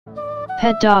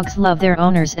Pet dogs love their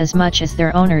owners as much as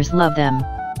their owners love them.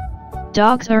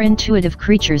 Dogs are intuitive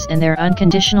creatures and their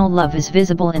unconditional love is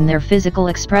visible in their physical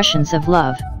expressions of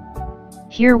love.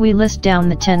 Here we list down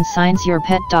the 10 signs your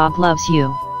pet dog loves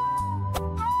you.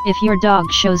 If your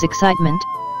dog shows excitement,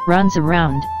 runs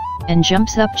around, and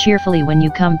jumps up cheerfully when you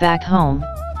come back home,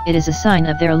 it is a sign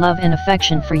of their love and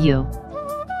affection for you.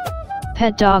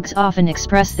 Pet dogs often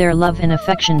express their love and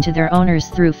affection to their owners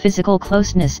through physical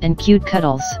closeness and cute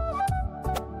cuddles.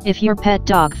 If your pet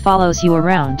dog follows you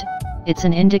around, it's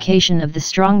an indication of the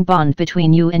strong bond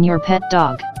between you and your pet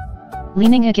dog.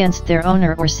 Leaning against their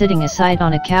owner or sitting aside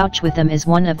on a couch with them is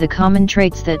one of the common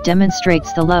traits that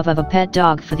demonstrates the love of a pet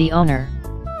dog for the owner.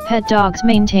 Pet dogs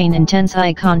maintain intense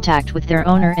eye contact with their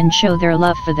owner and show their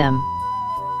love for them.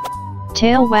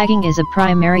 Tail wagging is a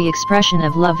primary expression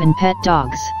of love in pet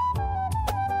dogs.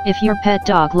 If your pet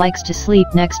dog likes to sleep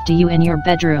next to you in your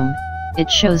bedroom, it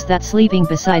shows that sleeping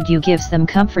beside you gives them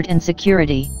comfort and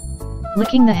security.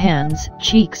 Licking the hands,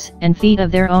 cheeks, and feet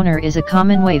of their owner is a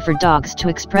common way for dogs to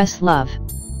express love.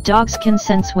 Dogs can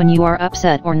sense when you are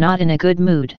upset or not in a good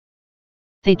mood.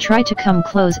 They try to come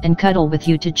close and cuddle with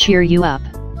you to cheer you up.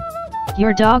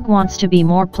 Your dog wants to be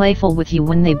more playful with you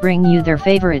when they bring you their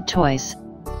favorite toys.